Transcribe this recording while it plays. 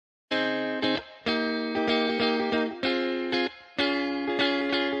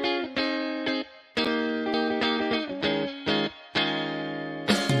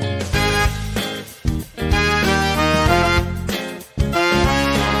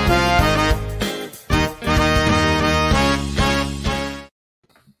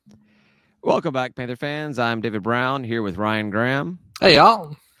Welcome back, Panther fans. I'm David Brown here with Ryan Graham. Hey,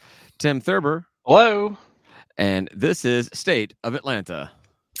 y'all. Tim Thurber. Hello. And this is State of Atlanta.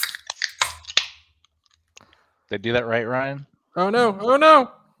 Did I do that right, Ryan? Oh, no. Oh, no.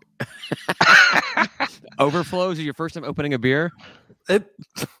 Overflows are your first time opening a beer?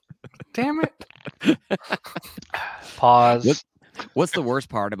 Damn it. Pause. What's the worst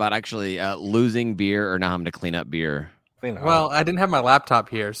part about actually losing beer or not having to clean up beer? Well, I didn't have my laptop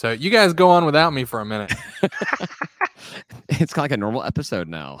here, so you guys go on without me for a minute. It's kind of like a normal episode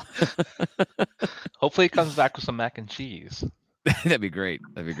now. Hopefully it comes back with some mac and cheese. That'd be great.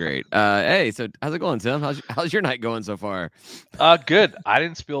 Hey, so how's it going, Tim? How's your night going so far? Good. I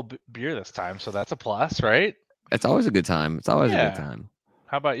didn't spill beer this time, so that's a plus, right? It's always a good time. A good time.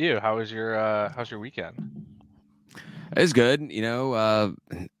 How about you? How's your weekend? It's good. No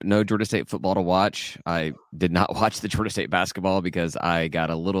Georgia State football to watch. I did not watch the Georgia State basketball because I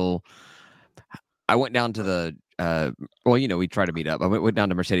went down to the we try to meet up. I went down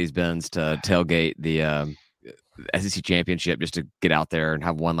to Mercedes-Benz to tailgate the SEC championship just to get out there and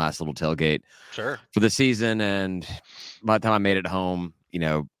have one last little tailgate for the season. And by the time I made it home,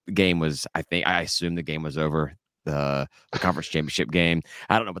 the game was, I assume the game was over. The conference championship game.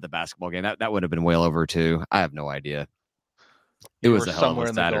 I don't know about the basketball game. That would have been well over too. I have no idea. It was a hell of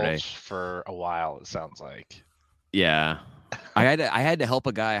a Saturday for a while. It sounds like. Yeah, I had to help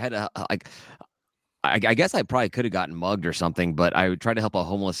a guy. I guess I probably could have gotten mugged or something, but I tried to help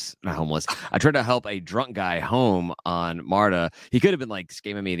I tried to help a drunk guy home on MARTA. He could have been like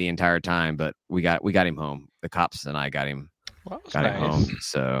scamming me the entire time, but we got him home. The cops and I got him. Well, him home.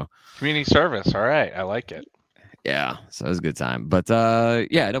 So community service. All right, I like it. Yeah, so it was a good time. But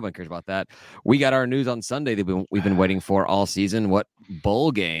nobody cares about that. We got our news on Sunday that we've been waiting for all season. What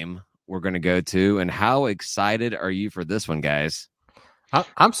bowl game we're going to go to, and how excited are you for this one, guys?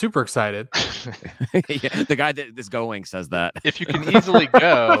 I'm super excited. Yeah, the guy that is going says that. If you can easily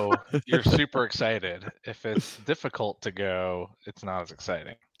go, you're super excited. If it's difficult to go, it's not as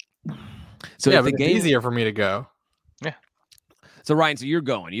exciting. So yeah, but it's easier for me to go. Yeah. So Ryan, so you're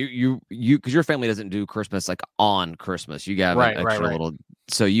going. You because your family doesn't do Christmas like on Christmas. You got an extra little,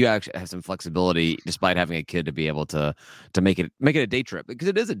 so you actually have some flexibility despite having a kid to be able to make it a day trip, because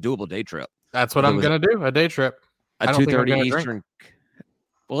it is a doable day trip. That's what I'm gonna do. A day trip. A 2:30 Eastern. Drink.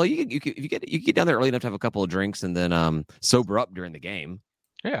 Well, you get down there early enough to have a couple of drinks and then sober up during the game.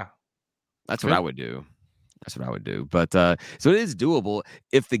 Yeah, that's what I would do. But so it is doable.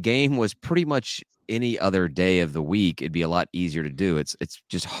 If the game was pretty much any other day of the week, it'd be a lot easier to do. It's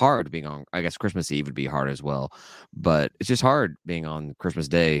just hard being on. I guess Christmas Eve would be hard as well, but it's just hard being on Christmas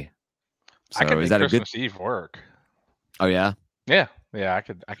Day. So I can make Christmas Eve work. Oh yeah, yeah. I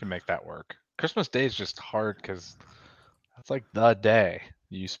can make that work. Christmas Day is just hard because that's like the day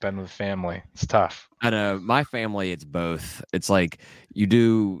you spend with family. It's tough. I know. My family, it's both. It's like you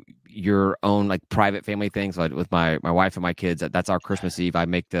do your own like private family things, like with my wife and my kids. That's our Christmas Eve. I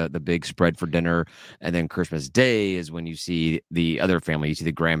make the big spread for dinner, and then Christmas Day is when you see the other family. You see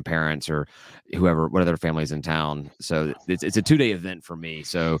the grandparents or what other families in town. So it's a 2-day event for me.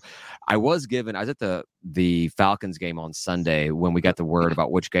 So I was at the Falcons game on Sunday when we got the word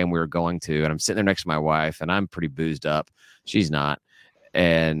about which game we were going to, and I'm sitting there next to my wife, and I'm pretty boozed up. She's not.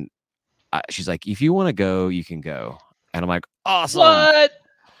 And she's like, if you want to go, you can go. And I'm like, awesome. What?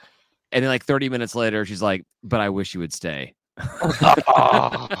 And then like 30 minutes later, she's like, but I wish you would stay.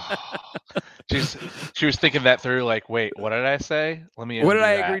 She was thinking that through, like, wait, what did I say? What did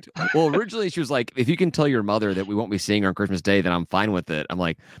I agree to? Well, originally she was like, if you can tell your mother that we won't be seeing her on Christmas Day, then I'm fine with it. I'm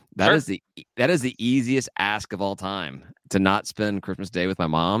like, that is the easiest ask of all time. To not spend Christmas Day with my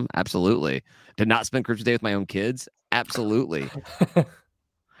mom? Absolutely. To not spend Christmas Day with my own kids? Absolutely.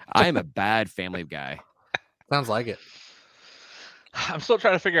 I am a bad family guy. Sounds like it. I'm still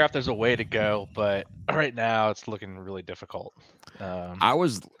trying to figure out if there's a way to go, but right now it's looking really difficult. I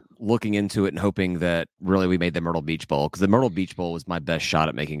was looking into it and hoping that really we made the Myrtle Beach Bowl, because the Myrtle Beach Bowl was my best shot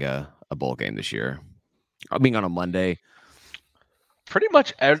at making a bowl game this year. Being on a Monday. Pretty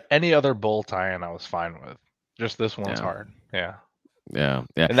much any other bowl tie-in I was fine with. Just this one's hard. Yeah. Yeah.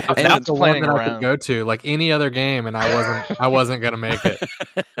 And that's the one that I could go to, like any other game, and I wasn't gonna make it.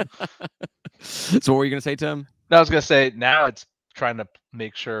 So what were you gonna say, Tim? No, I was gonna say now it's trying to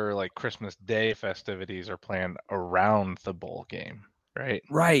make sure like Christmas Day festivities are planned around the bowl game, right?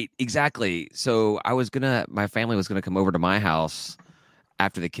 Right, exactly. So my family was gonna come over to my house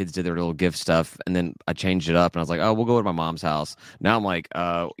after the kids did their little gift stuff, and then I changed it up and I was like, oh, we'll go to my mom's house. Now I'm like,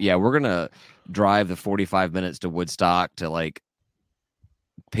 we're gonna drive the 45 minutes to Woodstock to like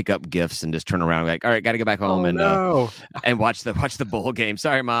pick up gifts and just turn around like, all right, got to go back home and watch the bowl game.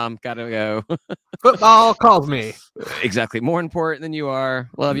 Sorry, Mom, gotta go. Football calls me. Exactly. More important than you are.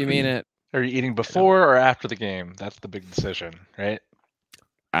 Love you, mean it. Are you eating before or after the game? That's the big decision, right?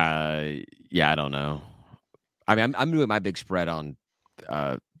 Yeah, I don't know. I mean, I'm doing my big spread on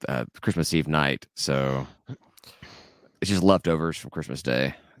Christmas Eve night, so it's just leftovers from Christmas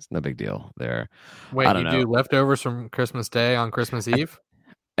Day. It's no big deal there. Wait, you do leftovers from Christmas Day on Christmas Eve?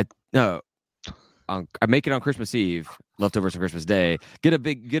 No, I make it on Christmas Eve. Leftovers from Christmas Day. Get a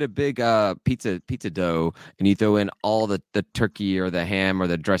big pizza dough, and you throw in all the turkey or the ham or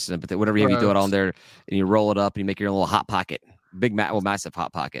the dressing, but whatever you have, you throw it on there, and you roll it up, and you make your little hot pocket, massive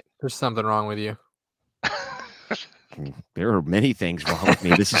hot pocket. There's something wrong with you. There are many things wrong with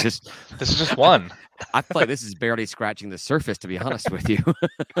me. This is just one. I feel like this is barely scratching the surface, to be honest with you.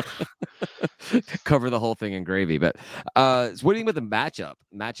 Cover the whole thing in gravy. But so what do you think with the matchup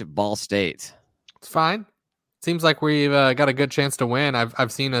Ball State? It's fine. Seems like we've got a good chance to win.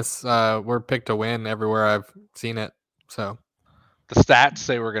 I've seen us. We're picked to win everywhere I've seen it. So the stats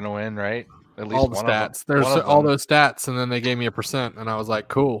say we're going to win, right? At least all the stats. There's all those stats, and then they gave me a %, and I was like,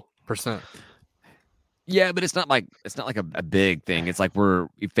 cool, %. Yeah, but it's not like a big thing. It's like we're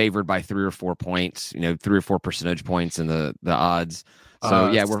favored by 3 or 4 points, 3 or 4 percentage points in the odds.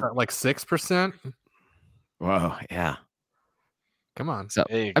 So yeah, we're like 6%. Whoa, yeah. Come on. So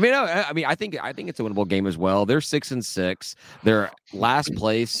I think it's a winnable game as well. They're 6-6. They're last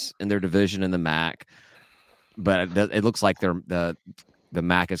place in their division in the MAC, but it looks like the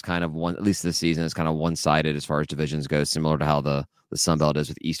MAC is kind of one, at least this season, is kind of one-sided as far as divisions go, similar to how the Sun Belt is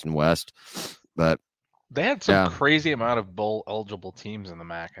with East and West. But they had some crazy amount of bowl eligible teams in the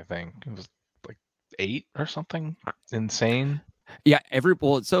MAC. I think it was like 8 or something insane. Yeah,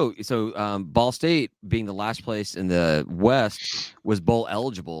 Ball State being the last place in the West was bowl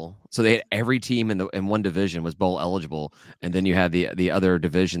eligible. So they had every team in one division was bowl eligible, and then you had the other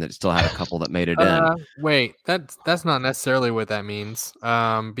division that still had a couple that made it in. Wait, that's not necessarily what that means.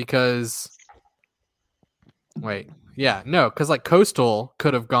 Because like Coastal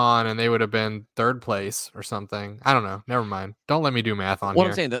could have gone and they would have been 3rd place or something. I don't know. Never mind. Don't let me do math on here.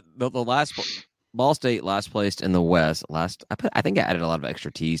 I'm saying that the last Ball State last placed in the West. I think I added a lot of extra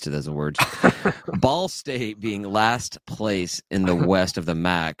T's to those words. Ball State being last place in the West of the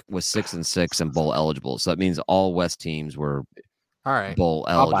MAC was 6-6 and bowl eligible. So that means all West teams were bowl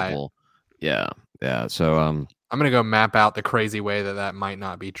eligible. Yeah. So I'm gonna go map out the crazy way that might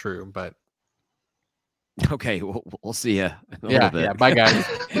not be true, but okay, we'll see you. Yeah. Bye, guys.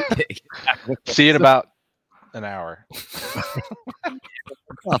 See you in about an hour.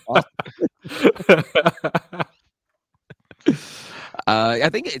 I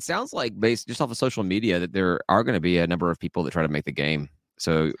think it sounds like, based just off of social media, that there are going to be a number of people that try to make the game.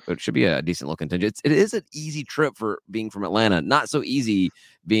 So it should be a decent little contingent. It is an easy trip for being from Atlanta. Not so easy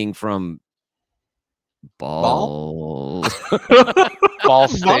being from Ball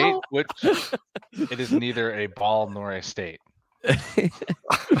State, which it is neither a ball nor a state.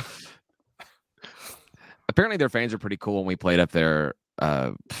 Apparently their fans are pretty cool when we played up there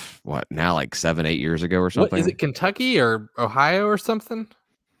like 7-8 years ago or something. What, is it Kentucky or Ohio or something?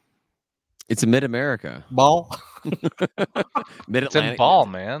 It's in Mid-America. Ball? Mid-Atlantic. It's in Ball,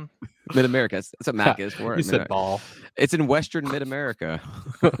 man. Mid-America. That's what MAC is for. You said Ball. It's in Western Mid-America.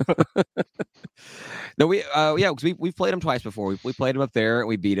 No, because we've played them twice before. We played them up there and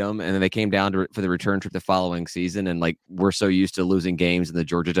we beat them, and then they came down for the return trip the following season. And like we're so used to losing games in the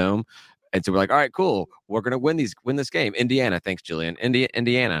Georgia Dome, and so we're like, all right, cool, we're gonna win this game. Indiana, thanks, Julian.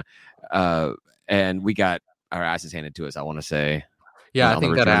 Indiana, and we got our asses handed to us. I want to say, I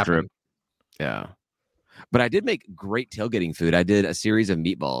think that happened. Trip. Yeah, but I did make great tailgating food. I did a series of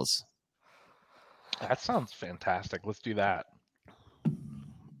meatballs. That sounds fantastic. Let's do that.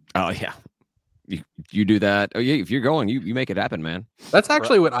 Oh yeah. You do that. Oh yeah, if you're going, you make it happen, man. That's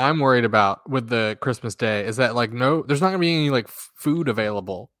actually what I'm worried about with the Christmas Day is that like there's not gonna be any like food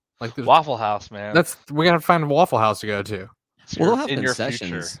available. Like Waffle House, man. We gotta find a Waffle House to go to. They'll have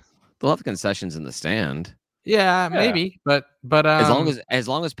concessions. They'll have concessions in the stand. Yeah, maybe, but as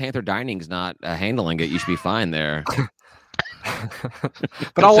long as Panther Dining's not handling it, you should be fine there.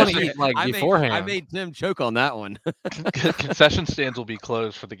 But I want to eat beforehand. I made Tim choke on that one. Concession stands will be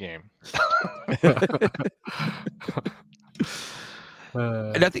closed for the game.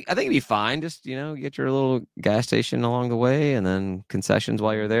 And I think it'd be fine. Just get your little gas station along the way, and then concessions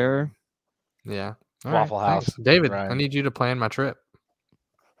while you're there. Yeah, Waffle House, thanks. David. Ryan. I need you to plan my trip.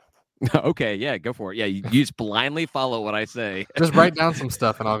 Okay, yeah, go for it. Yeah, you just blindly follow what I say. Just write down some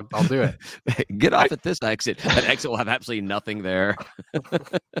stuff and I'll do it. Get off at this exit. That exit will have absolutely nothing there.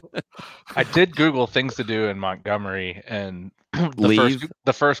 I did Google things to do in Montgomery, and Leave.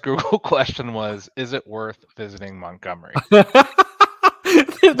 the first Google question was, "Is it worth visiting Montgomery?"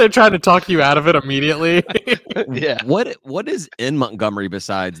 They're trying to talk you out of it immediately. Yeah. What is in Montgomery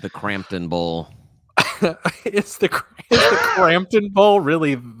besides the Crampton Bowl? Is the Crampton Bowl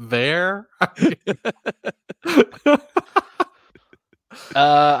really there?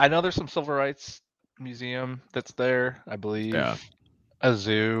 I know there's some civil rights museum that's there, I believe. Yeah. A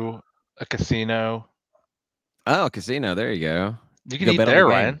zoo, a casino. Oh, casino. There you go. You can Go eat bet on there, the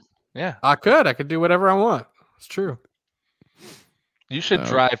game. Ryan. Yeah. I could do whatever I want. It's true. You should Oh.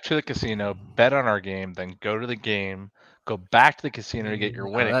 drive to the casino, bet on our game, then go to the game, go back to the casino to get your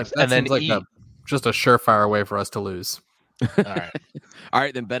winnings, That and then seems like eat. just a surefire way for us to lose. All right. All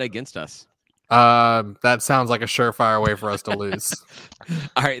right, then bet against us. That sounds like a surefire way for us to lose.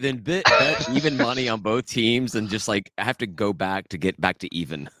 All right, then bet even money on both teams and just like have to go back to get back to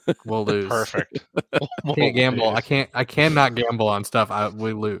even. We'll lose. Perfect. Can't gamble. I cannot gamble on stuff.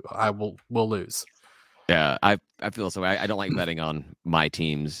 We'll lose. Yeah, I feel so. I don't like betting on my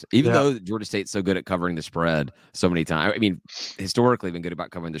teams, even Yeah. though Georgia State's so good at covering the spread so many times. I mean, historically been good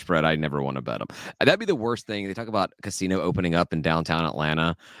about covering the spread. I never want to bet them. That'd be the worst thing. They talk about casino opening up in downtown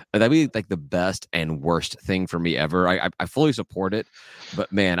Atlanta. That'd be like the best and worst thing for me ever. I fully support it, but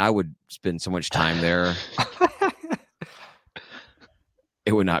man, I would spend so much time there.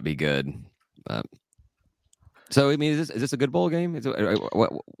 It would not be good. So I mean, is this a good bowl game?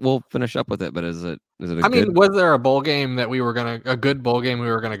 We'll finish up with it, but is it a good? Was there a bowl game that a good bowl game we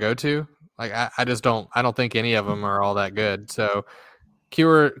were gonna go to? Like I just don't. I don't think any of them are all that good. So,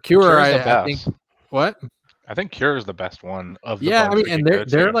 Cure. I think what? I think Cure is the best one of the Yeah, I bunch mean, we and could go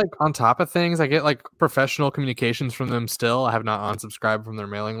they're to. like on top of things. I get like professional communications from them still. I have not unsubscribed from their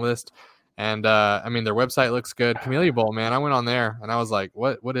mailing list. And I mean, their website looks good. Camellia Bowl, man. I went on there and I was like,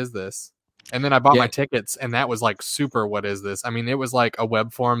 what is this? And then I bought my tickets, and that was like super. What is this? I mean, it was like a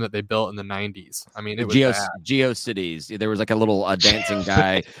web form that they built in the 90s. I mean, it was bad. GeoCities. There was like a little dancing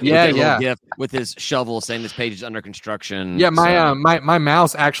guy. Yeah, with a yeah. little GIF with his shovel saying this page is under construction. Yeah, so. my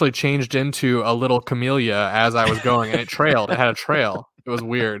mouse actually changed into a little camellia as I was going, and it trailed. It had a trail. It was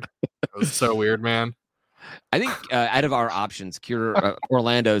weird. It was so weird, man. I think out of our options,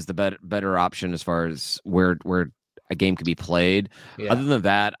 Orlando is the better option as far as where a game could be played. Yeah. Other than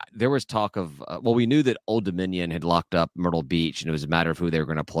that, there was talk of we knew that Old Dominion had locked up Myrtle Beach, and it was a matter of who they were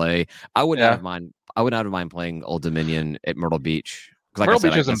going to play. I would not have mind playing Old Dominion at Myrtle Beach. Like Myrtle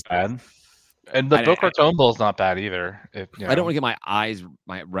Beach isn't bad, and the Boca Raton Bowl is not bad either. I don't want to get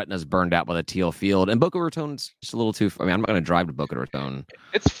my retinas burned out by the teal field, and Boca Raton's just a little too. I mean, I'm not going to drive to Boca Raton.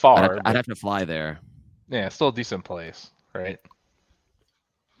 It's far. I'd have to fly there. Yeah, it's still a decent place, right?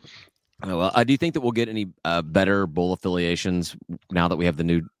 Oh, well, do you think that we'll get any better bowl affiliations now that we have the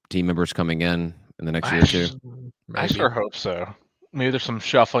new team members coming in the next year or two? I sure hope so. Maybe there's some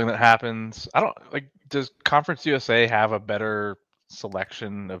shuffling that happens. I don't like. Does Conference USA have a better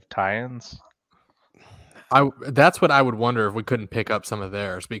selection of tie-ins? That's what I would wonder if we couldn't pick up some of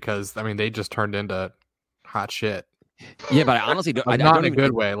theirs, because I mean they just turned into hot shit. Yeah, but I honestly don't. Not in a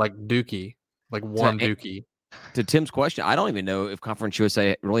good way, like Dookie, like warm Dookie. To Tim's question, I don't even know if Conference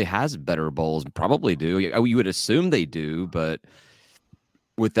USA really has better bowls. Probably do. You would assume they do, but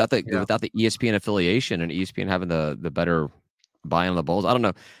without the ESPN affiliation and ESPN having the better buy on the bowls, I don't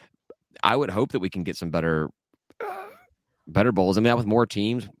know. I would hope that we can get some better bowls. I mean, with more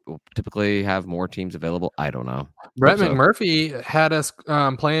teams, we'll typically have more teams available. I don't know. Brett McMurphy had us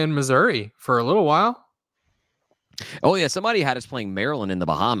playing Missouri for a little while. Oh yeah, somebody had us playing Maryland in the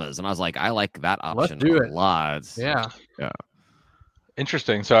Bahamas, and I was like, I like that option a lot. Yeah.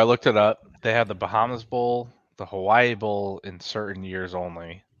 Interesting. So I looked it up. They had the Bahamas Bowl, the Hawaii Bowl in certain years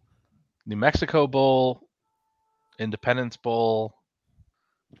only, New Mexico Bowl, Independence Bowl.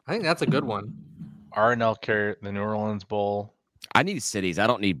 I think that's a good one. RNL carry the New Orleans Bowl. I need cities. I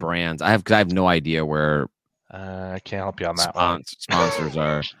don't need brands. I have no idea where. I can't help you on that one. Sponsors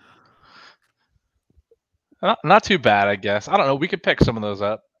are. Not too bad, I guess. I don't know. We could pick some of those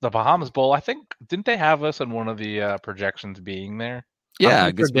up. The Bahamas Bowl, I think, didn't they have us in one of the projections being there? Yeah,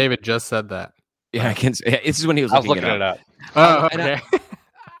 I guess David just said that. Yeah, I can. This is when he was. I was looking it up. Oh, okay.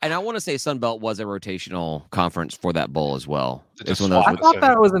 And I want to say Sun Belt was a rotational conference for that bowl as well. I thought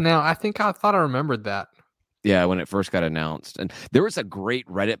that was announced. I thought I remembered that. Yeah, when it first got announced. And there was a great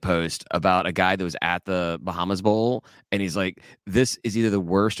Reddit post about a guy that was at the Bahamas Bowl, and he's like, "This is either the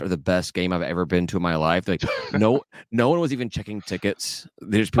worst or the best game I've ever been to in my life." Like, no one was even checking tickets.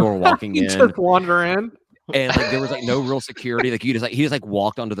 There's people were walking You in, just wander in. and like there was like no real security. Like he just like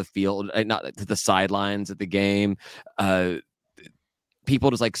walked onto the field, not to the sidelines at the game.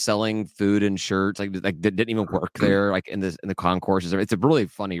 People just like selling food and shirts like didn't even work there, like in the concourses. It's a really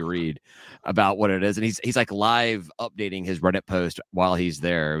funny read about what it is, and he's like live updating his Reddit post while he's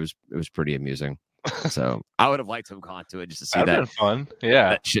there. It was pretty amusing. So I would have liked to have gone to it just to see That'd been fun. Yeah.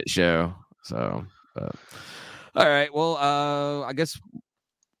 that shit show. So all right, well, I guess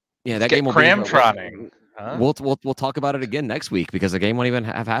that game will cram be trotting. Huh? We'll talk about it again next week because the game won't even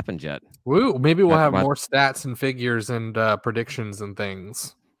have happened yet. Woo! Maybe we'll have Right. more stats and figures and predictions and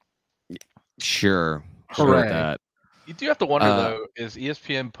things. Sure Hooray. that. You do have to wonder though, is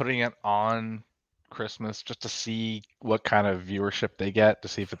ESPN putting it on Christmas just to see what kind of viewership they get, to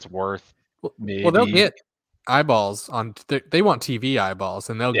see if it's worth maybe. Well, they'll get eyeballs on. They want TV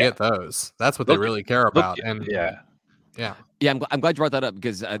eyeballs, and they'll get those. That's what they really care about. And Yeah, I'm glad you brought that up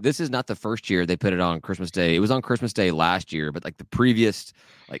because this is not the first year they put it on Christmas Day. It was on Christmas Day last year, but like the previous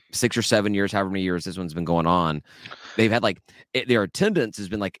 6 or 7 years, however many years this one's been going on, they've had their attendance has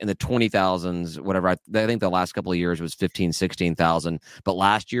been like in the 20,000s, whatever. I think the last couple of years was 15, 16,000. But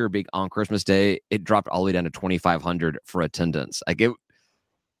last year, big on Christmas Day, it dropped all the way down to 2,500 for attendance. Like it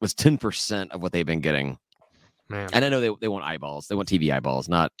was 10% of what they've been getting. Man. And I know they want eyeballs. They want TV eyeballs,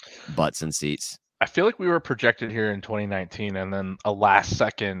 not butts and seats. I feel like we were projected here in 2019, and then a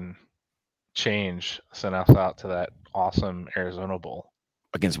last-second change sent us out to that awesome Arizona Bowl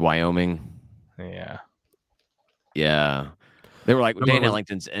against Wyoming. Yeah. They were like, Dan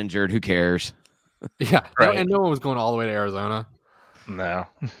Ellington's injured. Who cares? Yeah, right. And no one was going all the way to Arizona. No,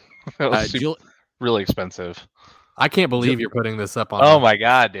 that was really expensive. I can't believe you're putting this up on. Oh my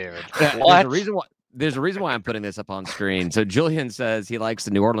God, David! What? There's a reason why I'm putting this up on screen. So Julian says he likes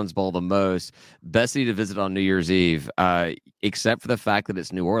the New Orleans Bowl the most. Best city to visit on New Year's Eve, except for the fact that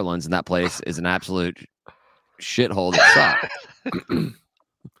it's New Orleans and that place is an absolute shithole that sucks.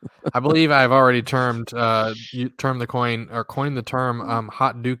 I believe I've already coined the term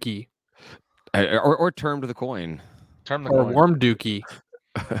hot dookie. Or termed the coin. Warm dookie.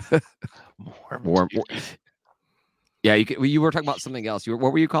 warm. Yeah, you were talking about something else. What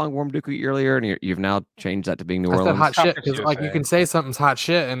were you calling warm dookie earlier? And you've now changed that to being New Orleans. I said hot shit because you can say something's hot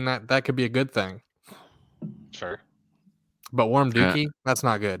shit, and that could be a good thing. Sure. But warm dookie, that's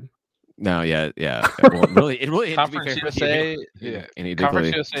not good. No, yeah. Well, really. Conference USA,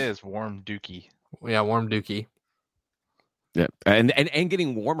 Conference USA is warm dookie. Yeah, warm dookie. Yeah, and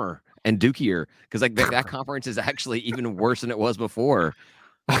getting warmer and dookier because that conference is actually even worse than it was before.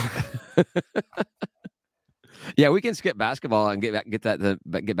 Yeah, we can skip basketball and get back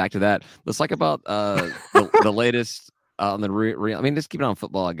to that. Let's talk about the latest on the real. I mean, just keep it on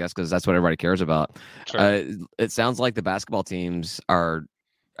football, I guess, because that's what everybody cares about. Sure. It sounds like the basketball teams are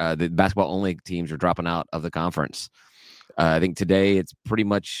the basketball only teams are dropping out of the conference. I think today it's pretty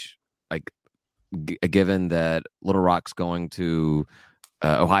much like a given that Little Rock's going to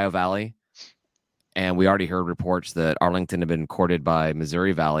Ohio Valley. And we already heard reports that Arlington had been courted by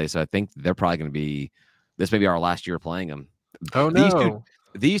Missouri Valley. So I think they're probably going to be. This may be our last year playing them. Oh, no.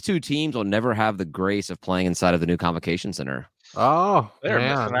 These two teams will never have the grace of playing inside of the new Convocation Center. Oh,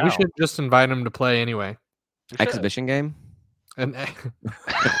 man. We should just invite them to play anyway. Exhibition game?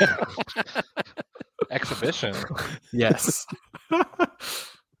 Exhibition. Yes.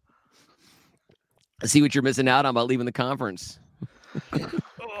 See what you're missing out on by leaving the conference.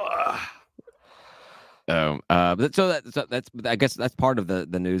 So that's I guess that's part of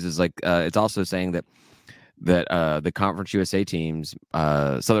the news is it's also saying that the Conference USA teams,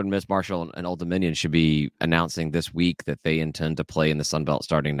 Southern Miss, Marshall, and Old Dominion should be announcing this week that they intend to play in the Sun Belt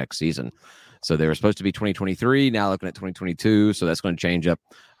starting next season. So they were supposed to be 2023, now looking at 2022. So that's going to change up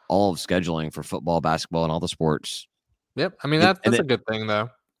all of scheduling for football, basketball, and all the sports. Yep. I mean, that's a good thing,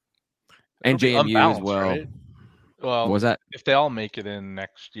 though. And JMU as well. Right? Well, what was that? If they all make it in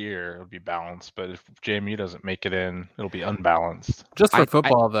next year, it'll be balanced. But if JMU doesn't make it in, it'll be unbalanced. Just for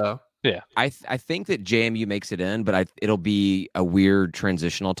football, though. Yeah. I think that JMU makes it in, but it'll be a weird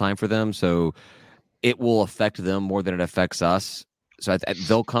transitional time for them. So it will affect them more than it affects us. So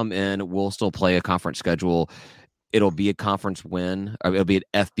they'll come in. We'll still play a conference schedule. It'll be a conference win, or it'll be an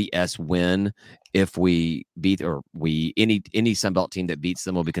FBS win if we beat any Sun Belt team that beats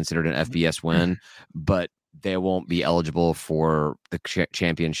them will be considered an FBS win, but they won't be eligible for the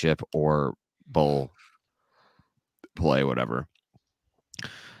championship or bowl play, whatever.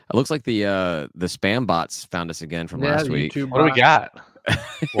 It looks like the spam bots found us again from last the week. YouTube What do we bot. got?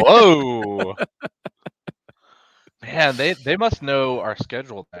 Whoa. Man, they must know our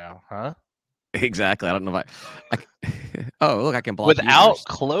schedule now, huh? Exactly. I don't know if oh, look, I can block Without users.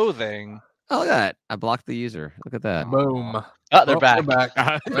 clothing. Oh, look at that. I blocked the user. Look at that. Boom. Oh, they're Oh, back.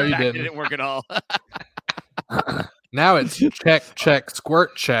 No, you That didn't. didn't work at all. Now it's check,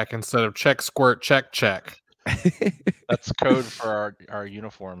 squirt, check instead of check, squirt, check. That's code for our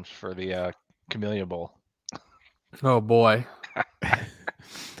uniforms for the Camellia Bowl. Oh boy.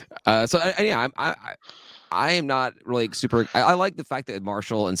 I am not really super. I like the fact that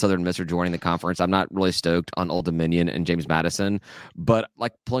Marshall and Southern Miss are joining the conference. I'm not really stoked on Old Dominion and James Madison, but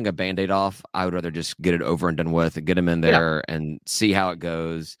like pulling a Band-Aid off, I would rather just get it over and done with, get them in there and see how it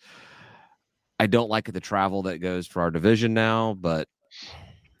goes. I don't like the travel that goes for our division now, but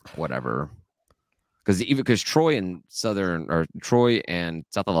whatever. Because Troy and South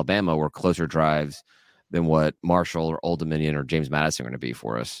Alabama were closer drives than what Marshall or Old Dominion or James Madison are going to be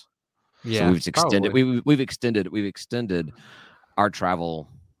for us. Yeah, so we've extended. We've extended our travel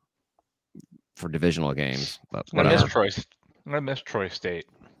for divisional games. But I'm gonna whatever. miss Troy State.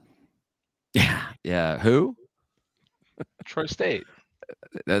 Yeah. Who? Troy State.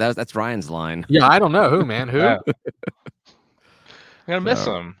 That's Ryan's line. Yeah, I don't know who, man. Who? Yeah. I'm gonna miss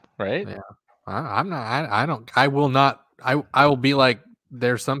them, right? Yeah. I'm not. I don't. I will not. I will be like,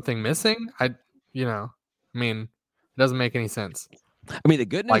 there's something missing. I mean, it doesn't make any sense. I mean, the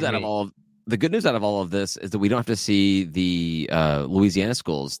good news Like out me. of all of this is that we don't have to see the Louisiana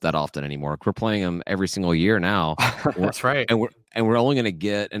schools that often anymore. We're playing them every single year now. That's right. And we're only going to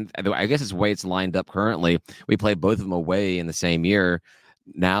get, and I guess it's the way it's lined up currently. We play both of them away in the same year.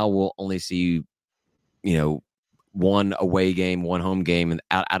 Now we'll only see, one away game, one home game, and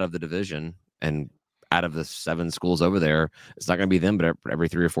out of the division, and out of the 7 schools over there, it's not going to be them, but every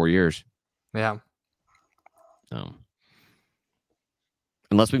 3 or 4 years. Yeah. So,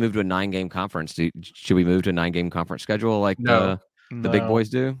 unless we move to a 9-game conference, should we move to a 9-game conference schedule like No. the big boys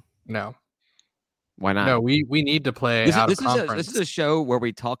do? No. Why not? No. We need to play This out is of conference. this is a show where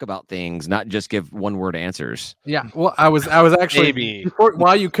we talk about things, not just give one-word answers. Yeah. Well, I was actually Maybe.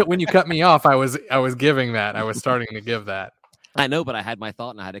 when you cut me off, I was giving that. I was starting to give that. I know, but I had my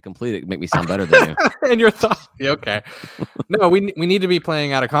thought and I had to complete it to make me sound better than you. And your thought. Yeah, okay. No, we need to be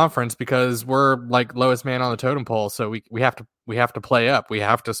playing out of conference because we're like lowest man on the totem pole. So we have to play up. We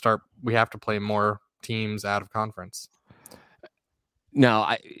have to play more teams out of conference. No,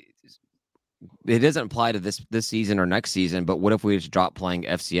 it doesn't apply to this season or next season. But what if we just dropped playing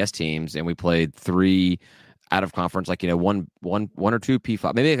FCS teams and we played 3 out of conference, like one or 2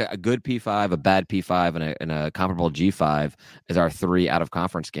 P5, maybe a good P5, a bad P5, and a comparable G5 as our 3 out of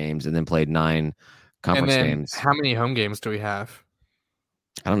conference games, and then played 9 conference and then games. How many home games do we have?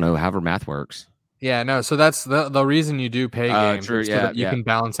 I don't know. However, math works. Yeah, no. So that's the reason you do pay games. True, is so yeah, that you can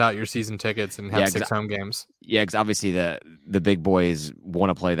balance out your season tickets and have 6 home games. Yeah, because obviously the big boys want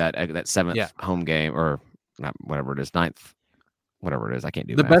to play that 7th home game, or not, whatever it is, 9th, whatever it is. I can't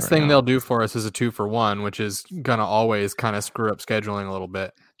do The math best right thing now. they'll do for us is a 2-for-1, which is gonna always kind of screw up scheduling a little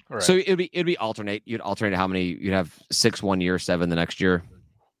bit. Right. So it'd be alternate. You'd alternate how many you'd have 6 one year, 7 the next year.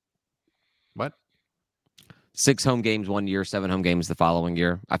 What? 6 home games 1 year, 7 home games the following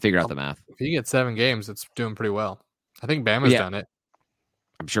year. I figured out the math. If you get 7 games, it's doing pretty well. I think Bama's done it.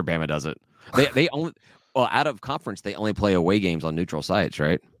 I'm sure Bama does it. They only out of conference they only play away games on neutral sites,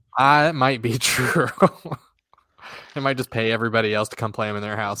 right? That might be true. They might just pay everybody else to come play them in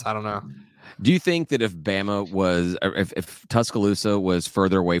their house. I don't know. Do you think that if Bama was, or if Tuscaloosa was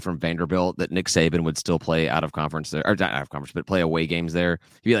further away from Vanderbilt, that Nick Saban would still play out of conference there, or not out of conference, but play away games there?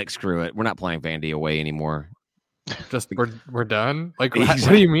 He'd be like, screw it, we're not playing Vandy away anymore. Just we're done. Like, what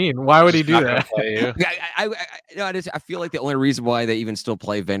do you mean? Why would he do that? I feel like the only reason why they even still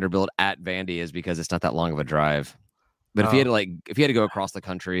play Vanderbilt at Vandy is because it's not that long of a drive. But if he had to go across the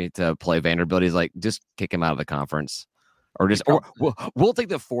country to play Vanderbilt, he's like, just kick him out of the conference, or we'll take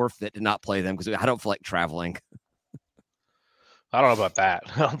the forfeit to not play them because I don't feel like traveling. I don't know about that.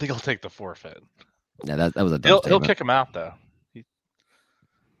 I don't think he'll take the forfeit. Yeah, that was a dumb He'll kick him out though. He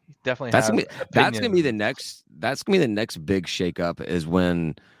definitely. That's gonna be the next. That's gonna be the next big shakeup is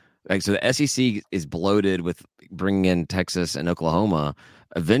when, so the SEC is bloated with bringing in Texas and Oklahoma.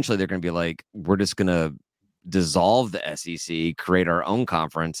 Eventually, they're gonna be like, we're just gonna dissolve the SEC, create our own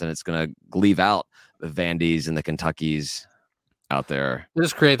conference, and it's going to leave out the Vandys and the Kentuckys out there. They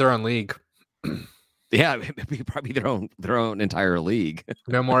just create their own league. Yeah, it'd probably their own entire league.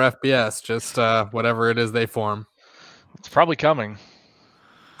 No more FBS, just whatever it is they form. It's probably coming.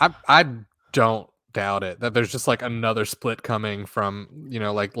 I don't doubt it. That there's just like another split coming from,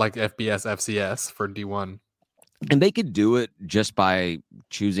 like FBS, FCS for D1. And they could do it just by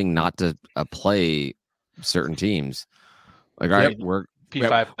choosing not to play certain teams. Like, all right, we're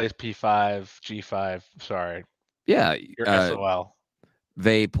P5 plays P5, G5. Sorry. Yeah. You're SOL.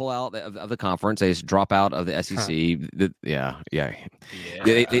 They pull out of the conference. They just drop out of the SEC. They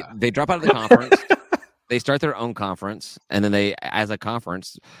drop out of the conference. They start their own conference, and then they, as a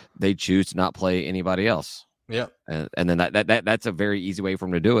conference, they choose to not play anybody else. Yep. And then that's a very easy way for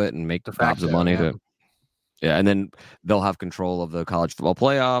them to do it and make the gobs of money to. Yeah, and then they'll have control of the college football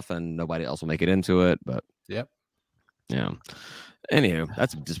playoff, and nobody else will make it into it. But yeah. Anywho,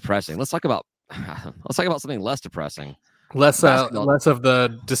 that's depressing. Let's talk about something less depressing. Less of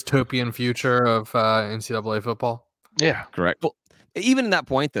the dystopian future of NCAA football. Yeah, correct. Well, even in that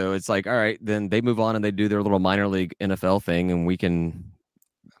point, though, it's like, all right, then they move on and they do their little minor league NFL thing, and we can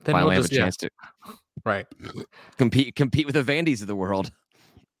finally have a chance to compete with the Vandies of the world,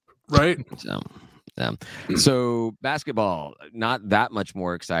 right? So basketball, not that much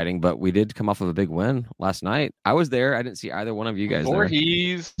more exciting, but we did come off of a big win last night. I was there. I didn't see either one of you guys there.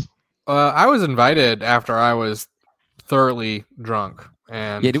 I was invited after I was thoroughly drunk.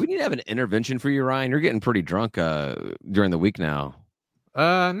 And do we need to have an intervention for you, Ryan? You're getting pretty drunk during the week now. No,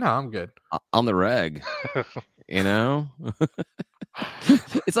 I'm good. On the reg. It's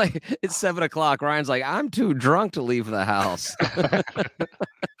like it's 7:00. Ryan's like, I'm too drunk to leave the house.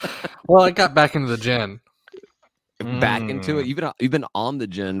 Well, I got back into the gin. Back into it. You've been on the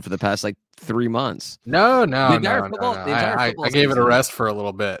gin for the past like 3 months. No. I gave it a rest for a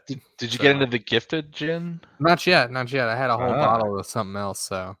little bit. Did you get into the gifted gin? Not yet. I had a whole bottle of something else.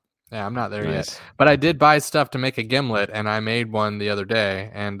 So yeah, I'm not there yet. But I did buy stuff to make a gimlet, and I made one the other day,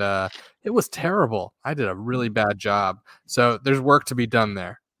 and it was terrible. I did a really bad job. So there's work to be done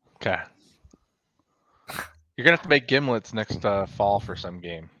there. Okay. You're gonna have to make gimlets next fall for some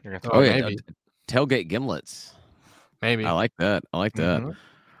game. You're gonna have to maybe tailgate gimlets. Maybe. I like that. Mm-hmm.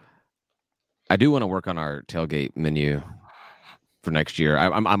 I do want to work on our tailgate menu for next year.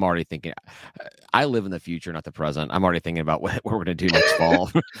 I'm already thinking. I live in the future, not the present. I'm already thinking about what we're going to do next fall.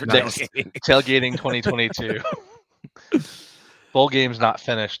 For tailgating 2022. Bowl game's not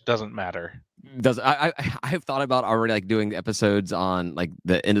finished. Doesn't matter. I've thought about already like doing episodes on like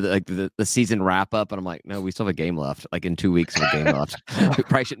the end of the season wrap up, and I'm like, no, we still have a game left. Like in 2 weeks, we have a game left. We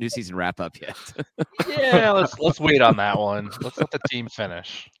probably shouldn't do season wrap up yet. Yeah, let's wait on that one. Let's let the team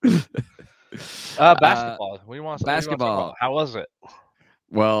finish. Basketball. Basketball. How was it?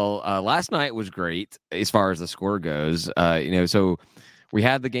 Well, last night was great as far as the score goes. So we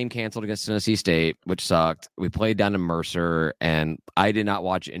had the game canceled against Tennessee State, which sucked. We played down in Mercer, and I did not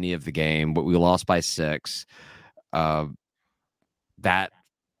watch any of the game, but we lost by 6. That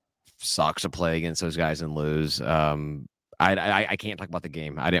sucks to play against those guys and lose. I can't talk about the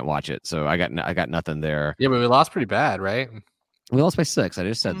game. I didn't watch it, so I got nothing there. Yeah, but we lost pretty bad, right? We lost by 6. I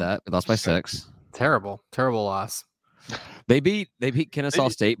just said that. We lost by 6. Terrible loss. They beat Kennesaw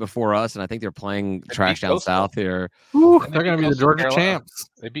State before us, and I think they're playing Trash Down South here. Ooh, they're going to be the Georgia champs.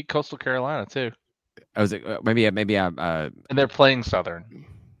 They beat Coastal Carolina too. I was maybe and they're playing Southern.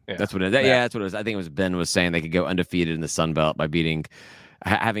 Yeah. That's what it is. Yeah, that's what it was. I think it was Ben was saying they could go undefeated in the Sun Belt by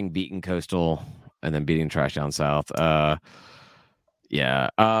having beaten Coastal and then beating Trash Down South. So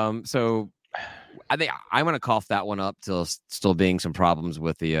I think I'm going to cough that one up till still being some problems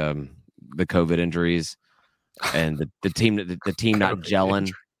with the COVID injuries. And the team not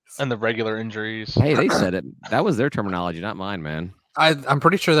gelling, and the regular injuries. Hey, they said it. That was their terminology, not mine, man. I'm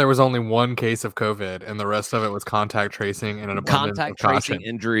pretty sure there was only one case of COVID, and the rest of it was contact tracing and an abundance of caution.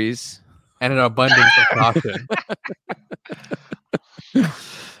 Injuries and an abundance of caution.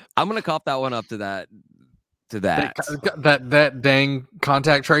 I'm gonna cough that one up to that. That dang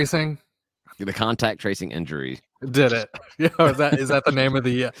contact tracing. The contact tracing injury. Did it? Yeah. Is that the name of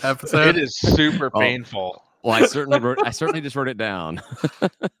the episode? It is super painful. Well, I certainly just wrote it down.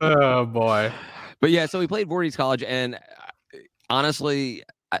 Oh boy! But yeah, so we played Voorhees College, and honestly,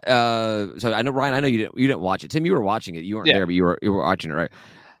 so I know Ryan. I know you didn't watch it. Tim, you were watching it. You weren't there, but you were watching it, right?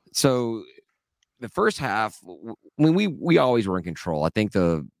 So the first half, when we always were in control. I think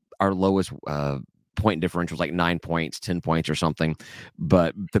our lowest point differential was like 9 points, 10 points, or something.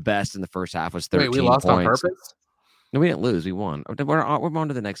 But the best in the first half was 13 Wait, we lost points. On purpose? No, we didn't lose. We won. We're on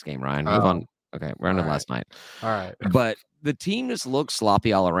to the next game, Ryan. Move on. Okay, we're on to last night. All right. But the team just looked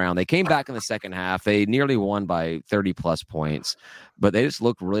sloppy all around. They came back in the second half. They nearly won by 30-plus points, but they just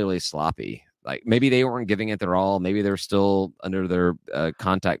looked really, really sloppy. Like maybe they weren't giving it their all. Maybe they're still under their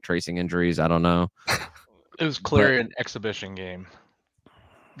contact tracing injuries. I don't know. It was clearly an exhibition game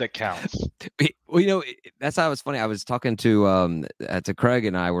that counts. Well, that's how it was funny. I was talking to Craig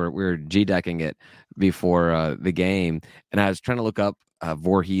and we were G-decking it before the game, and I was trying to look up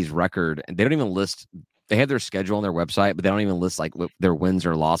Voorhees' record, and they don't even list. They have their schedule on their website, but they don't even list like their wins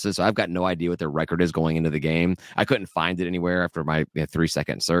or losses. So I've got no idea what their record is going into the game. I couldn't find it anywhere after my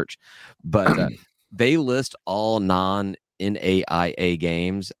 3-second search, but they list all non-NAIA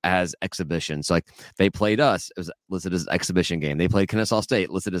games as exhibitions. So, like, they played us, it was listed as an exhibition game. They played Kennesaw State,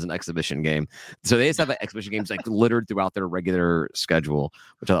 listed as an exhibition game. So they just have exhibition games like littered throughout their regular schedule,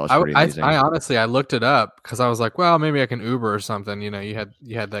 which I thought was pretty amazing. I honestly, I looked it up because I was like, well, maybe I can Uber or something. You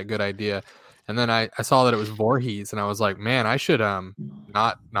had that good idea. And then I saw that it was Voorhees, and I was like, man, I should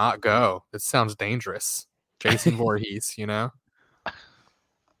not go. It sounds dangerous. Jason Voorhees, It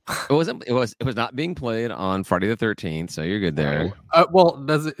was not being played on Friday the 13th, so you're good there. Well,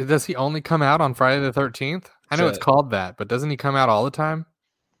 does he only come out on Friday the 13th? I know it's called that, but doesn't he come out all the time?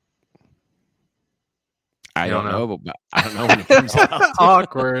 I don't know, but I don't know when it comes out.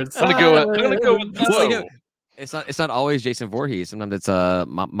 Awkward. I'm gonna go with no. It's not always Jason Voorhees. Sometimes it's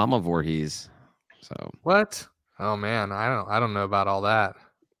Mama Voorhees. So what? Oh man, I don't know about all that.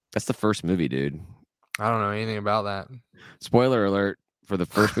 That's the first movie, dude. I don't know anything about that. Spoiler alert for the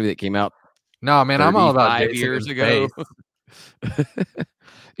first movie that came out. No, man, I'm all about 5 years ago.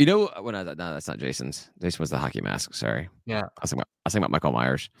 No, that's not Jason's. Jason was the hockey mask. Sorry. Yeah. I was thinking about Michael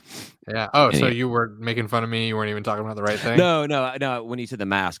Myers. Yeah. Oh, so you were making fun of me? You weren't even talking about the right thing? No. When you said the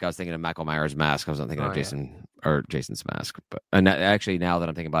mask, I was thinking of Michael Myers' mask. I wasn't thinking of Jason or Jason's mask. But actually, now that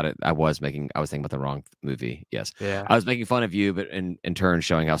I'm thinking about it, I was thinking about the wrong movie. Yes. Yeah. I was making fun of you, but in turn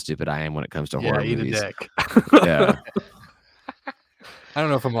showing how stupid I am when it comes to horror movies. Eat a dick. Yeah. I don't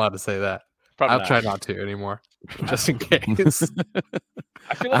know if I'm allowed to say that. Probably I'll try not to anymore, just in case.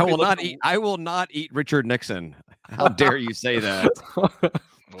 I will not eat Richard Nixon. How dare you say that?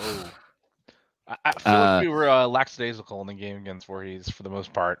 Whoa. I feel like we were lackadaisical in the game against Voorhees for the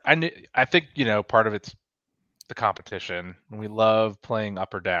most part. I think part of it's the competition. We love playing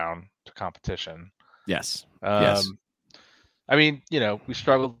up or down to competition. Yes. Yes. I mean, we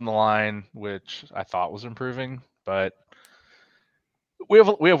struggled in the line, which I thought was improving, but we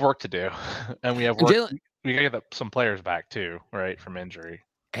have work to do, and we have work. We gotta get some players back too, right, from injury.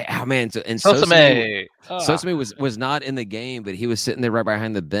 Oh man, Sosame was not in the game, but he was sitting there right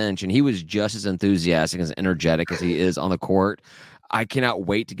behind the bench, and he was just as enthusiastic, as energetic as he is on the court. I cannot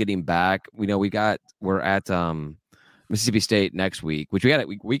wait to get him back. We're at Mississippi State next week, which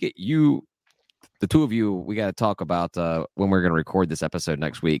we get you, the two of you. We got to talk about when we're going to record this episode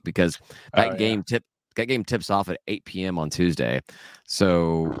next week, because that game tips off at 8 p.m. on Tuesday.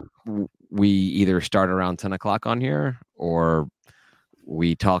 So we either start around 10 o'clock on here, or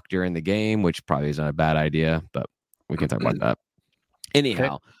we talk during the game, which probably is not a bad idea, but we can talk about that.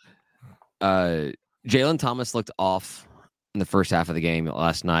 Anyhow, Jalen Thomas looked off in the first half of the game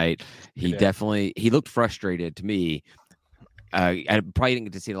last night. He looked frustrated to me. I probably didn't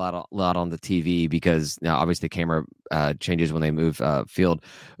get to see a lot on the TV, because now obviously the camera changes when they move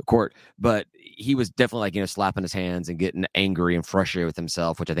court, but he was definitely slapping his hands and getting angry and frustrated with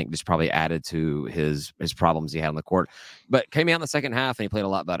himself, which I think just probably added to his problems he had on the court. But came out in the second half and he played a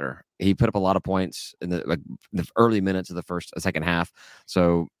lot better. He put up a lot of points in the early minutes of the second half.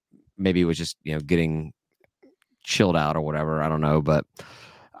 So maybe it was just getting chilled out or whatever. I don't know, but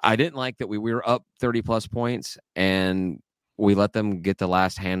I didn't like that we were up 30 plus points and we let them get the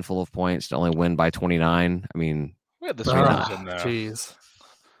last handful of points to only win by 29. I mean, we had the scrubs in there. Jeez.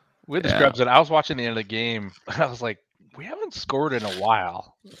 We had the scrubs in. I was watching the end of the game, and I was like, we haven't scored in a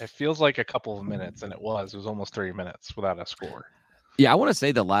while. It feels like a couple of minutes, and it was almost 30 minutes without a score. Yeah, I want to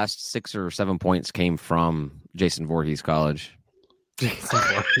say the last 6 or 7 points came from Jason Voorhees College. Jason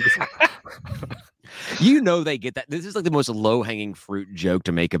Voorhees. They get that. This is like the most low-hanging fruit joke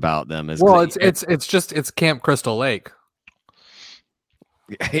to make about them. It's Camp Crystal Lake.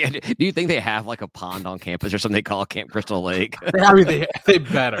 Do you think they have like a pond on campus or something they call Camp Crystal Lake? I mean, they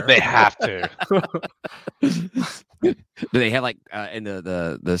better. They have to. Do they have like in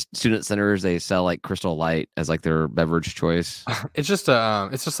the student centers, they sell like Crystal Light as like their beverage choice? It's just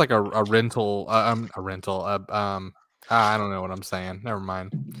like a rental. I don't know what I'm saying. Never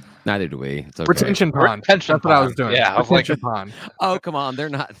mind. Neither do we. It's okay. Retention pond. That's what I was doing. Yeah, I was like, pond. Oh, come on. They're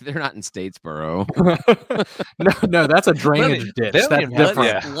not in Statesboro. no, that's a drainage ditch. That's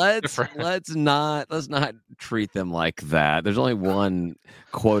different. Let's not treat them like that. There's only one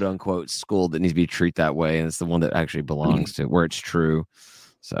quote unquote school that needs to be treated that way, and it's the one that actually belongs to where it's true.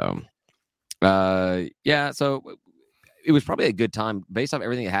 So, so it was probably a good time based off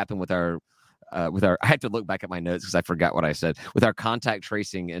everything that happened with our with our, I had to look back at my notes because I forgot what I said. With our contact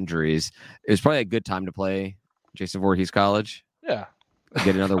tracing injuries, it was probably a good time to play Jason Voorhees College. Yeah.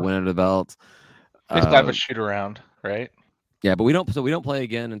 Get another win under the belt. Nice to have a shoot around, right? Yeah, but we don't play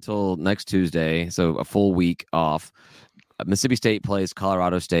again until next Tuesday, so a full week off. Mississippi State plays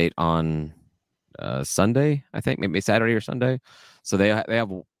Colorado State on Sunday, I think, maybe Saturday or Sunday. So they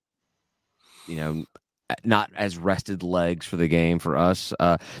have, not as rested legs for the game for us.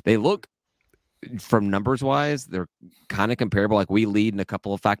 They look, from numbers wise, they're kind of comparable. Like we lead in a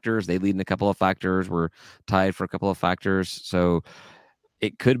couple of factors, they lead in a couple of factors. We're tied for a couple of factors, so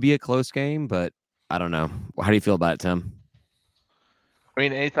it could be a close game. But I don't know. How do you feel about it, Tim? I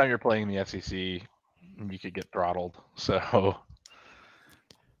mean, anytime you're playing the SEC, you could get throttled. So,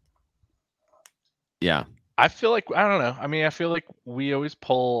 yeah, I feel like, I don't know. I mean, I feel like we always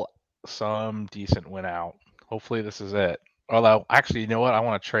pull some decent win out. Hopefully, this is it. Although, actually, you know what? I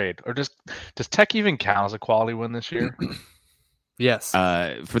want to trade. Or does Tech even count as a quality win this year? Yes.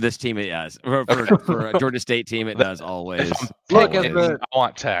 For this team, it does. For a Georgia State team, it does always. Look, I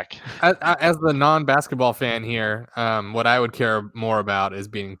want Tech. As the non-basketball fan here, what I would care more about is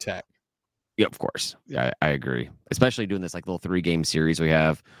beating Tech. Yeah, of course. Yeah, I agree. Especially doing this like little 3-game series we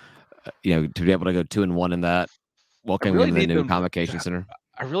have. To be able to go 2-1 in that. Welcome to the new Convocation Center.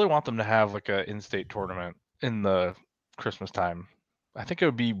 I really want them to have like a in-state tournament in the Christmas time. I think it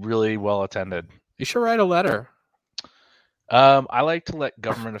would be really well attended. You should write a letter. I like to let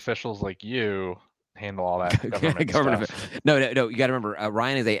government officials like you handle all that government stuff. No, you got to remember,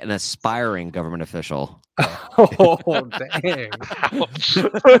 Ryan is an aspiring government official. Oh, dang!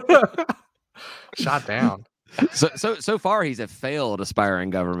 Shot down. So far, he's a failed aspiring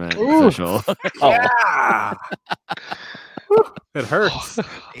government official. Yeah. It hurts.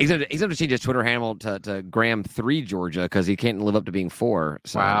 He's going to change his Twitter handle to Graham 3 Georgia because he can't live up to being 4.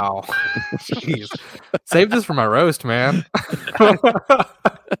 So. Wow. Jeez. Save this for my roast, man.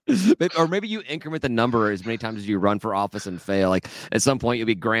 Or maybe you increment the number as many times as you run for office and fail. Like at some point, you'll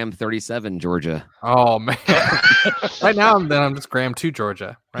be Graham 37 Georgia. Oh man! Right now, I'm just Graham 2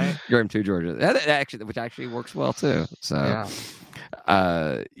 Georgia. Right? Graham 2 Georgia. Which actually works well too. So.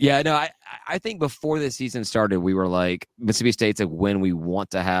 Yeah. No, I think before the season started, we were like, Mississippi State's a win we want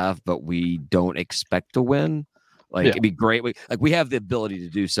to have, but we don't expect to win. Like it'd be great. We have the ability to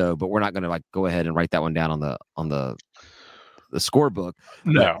do so, but we're not going to like go ahead and write that one down on the scorebook.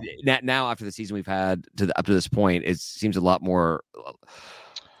 No. But now after the season we've had up to this point, it seems a lot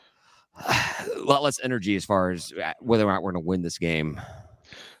less energy as far as whether or not we're going to win this game.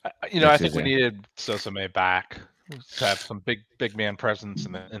 I think we needed Sosame back to have some big man presence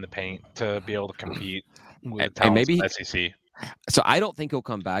in the paint to be able to compete with the maybe SEC. So I don't think he'll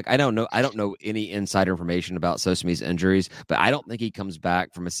come back. I don't know any insider information about Sosame's injuries, but I don't think he comes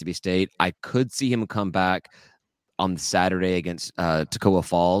back from Mississippi State. I could see him come back on Saturday against Toccoa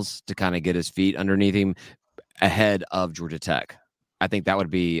Falls to kind of get his feet underneath him ahead of Georgia Tech. I think that would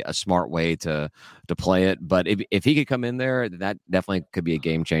be a smart way to play it. But if he could come in there, that definitely could be a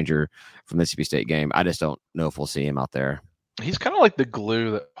game changer for the Mississippi State game. I just don't know if we'll see him out there. He's kind of like the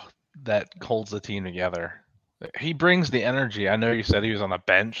glue that holds the team together. He brings the energy. I know you said he was on the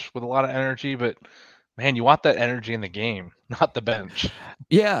bench with a lot of energy, but man, you want that energy in the game, not the bench.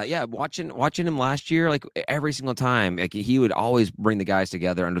 Yeah. Watching him last year, like every single time, like he would always bring the guys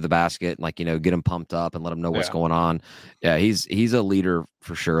together under the basket, like get them pumped up and let them know what's going on. Yeah, he's a leader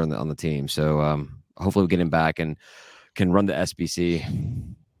for sure on the team. So hopefully we get him back and can run the SBC.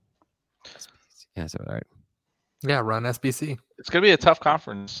 Yeah, that's all right. Yeah, run SBC. It's gonna be a tough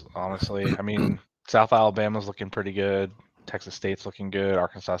conference, honestly. I mean, South Alabama's looking pretty good. Texas State's looking good.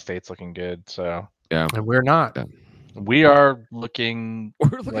 Arkansas State's looking good. So yeah, and we're not. Yeah. We are looking.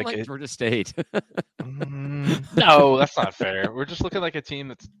 We're looking like Georgia State. No, that's not fair. We're just looking like a team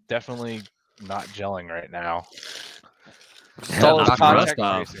that's definitely not gelling right now.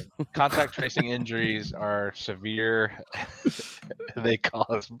 Contact tracing injuries are severe. They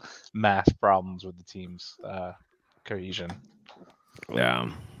cause mass problems with the team's cohesion. Yeah.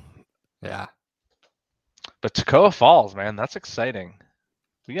 But Toccoa Falls, man, that's exciting.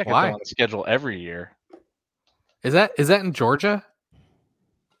 We got to get them on the schedule every year. Is that in Georgia?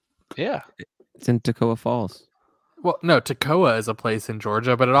 Yeah. It's in Toccoa Falls. Well, no, Toccoa is a place in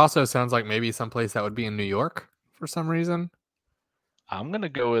Georgia, but it also sounds like maybe someplace that would be in New York for some reason. I'm going to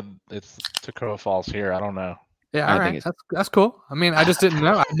go with it's Toccoa Falls here. I don't know. Yeah, all right. That's cool. I mean, I just didn't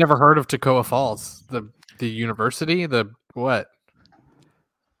know. I'd never heard of Toccoa Falls. The university, the what?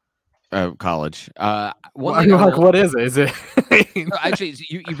 College. One Well, thing I like, will- what is it? Is it? No, actually,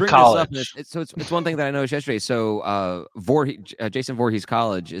 you bring College. this up. It's one thing that I noticed yesterday. So Jason Voorhees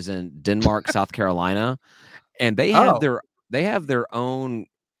College is in Denmark, South Carolina, and they have their own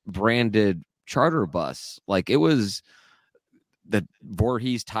branded charter bus. Like it was the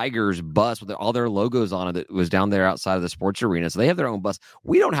Voorhees Tigers bus with all their logos on it that was down there outside of the sports arena. So they have their own bus.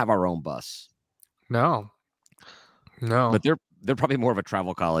 We don't have our own bus. No. But they're probably more of a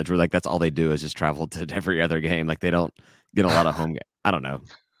travel college where like that's all they do is just travel to every other game. Like they don't get a lot of home game. I don't know.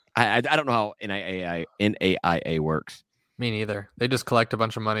 I don't know how NAIA works. Me neither. They just collect a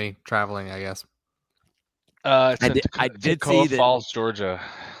bunch of money traveling, I guess. It's I in did Toccoa see that- Falls, Georgia.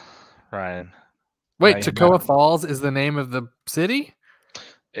 Ryan. Wait, Now you Toccoa know. Falls is the name of the city?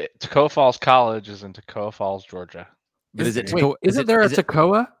 Toccoa Falls College is in Toccoa Falls, Georgia. But is it Wait, Toccoa- isn't there a is it-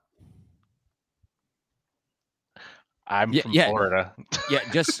 Toccoa? I'm Yeah, from yeah. Florida. Yeah,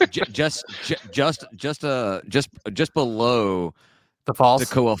 just below The falls?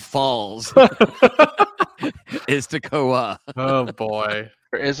 Toccoa Falls is Toccoa. Oh boy.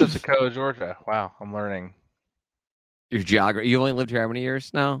 There is a Toccoa, Georgia. Wow, I'm learning. Your geography. You only lived here how many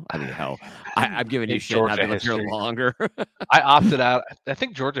years now? I mean, hell, I'm giving you In shit. I've Georgia been lived here history. longer. I opted out. I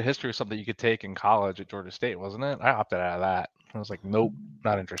think Georgia history is something you could take in college at Georgia State, wasn't it? I opted out of that. I was like, nope,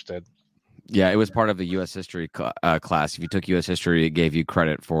 not interested. Yeah, it was part of the U.S. history class. If you took U.S. history, it gave you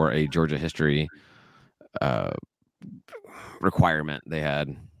credit for a Georgia history requirement they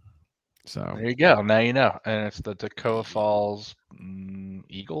had. So There you go. Now you know. And it's the Toccoa Falls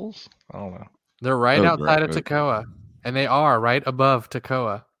Eagles. I don't know. They're right Oh, outside of right. Toccoa. And they are right above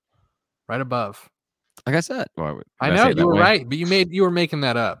Toccoa. Right above. like I said, well, did I say know it that you were way? right, but you were making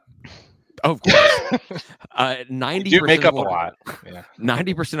that up. Oh, of course. 90% You make up of a what- lot. Yeah.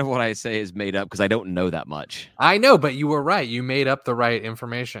 90% of what I say is made up because I don't know that much. I know, but you were right. You made up the right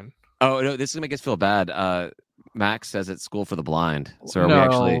information. Oh no, this is gonna make us feel bad. Max says it's school for the blind. So are no, we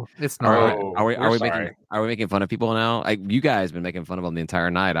actually? it's Are, not. Oh, are we we're making? sorry. Are we making fun of people now? You guys been making fun of them the entire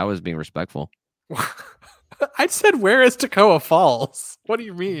night. I was being respectful I said, where is Toccoa Falls? What do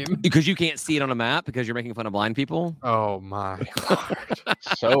you mean? because you can't see it on a map because you're making fun of blind people. Oh my Lord.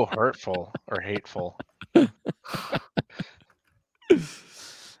 So hurtful or hateful.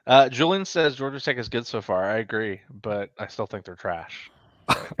 Julian says Georgia Tech is good so far. I agree, but I still think they're trash.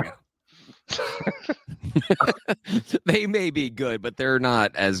 They may be good, but they're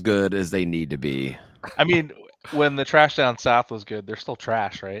not as good as they need to be. I mean, when the trash down south was good, they're still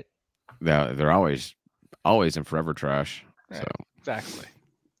trash, right? They're always and forever trash. Right. So Exactly.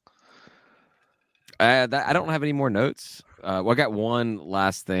 I don't have any more notes. Well, I got one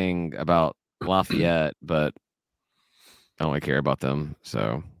last thing about Lafayette, but I don't really care about them.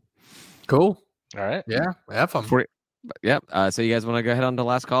 So Cool. All right. Yeah. F them. Yep. So you guys want to go ahead on to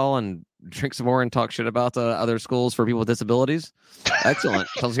last call and drink some more and talk shit about other schools for people with disabilities? Excellent.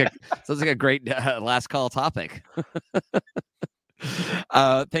 sounds like a great last call topic.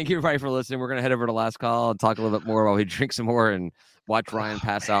 Thank you everybody for listening. We're gonna head over to last call and talk a little bit more while we drink some more and watch Ryan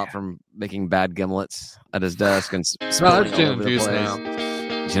pass out from making bad gimlets at his desk and spilling it's all gin over and the juice place.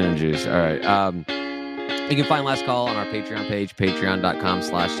 now. Gin and juice. All right. You can find Last Call on our Patreon page,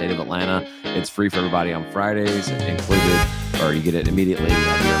 patreon.com/State of Atlanta. It's free for everybody on Fridays, included, or you get it immediately if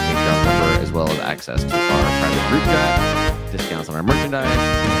you're a Patreon member, as well as access to our private group chat, discounts on our merchandise,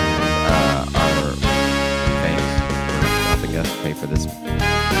 and our thanks for helping us pay for this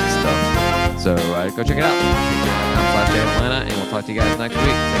stuff. So go check it out. Patreon.com/State of Atlanta, and we'll talk to you guys next week.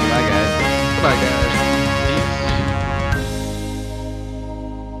 Say goodbye, guys. Goodbye, guys.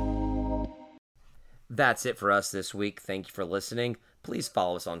 That's it for us this week. Thank you for listening. Please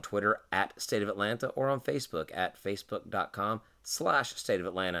follow us on Twitter at State of Atlanta or on Facebook at facebook.com/State of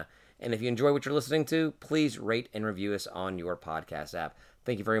Atlanta. And if you enjoy what you're listening to, please rate and review us on your podcast app.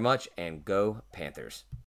 Thank you very much, and go Panthers.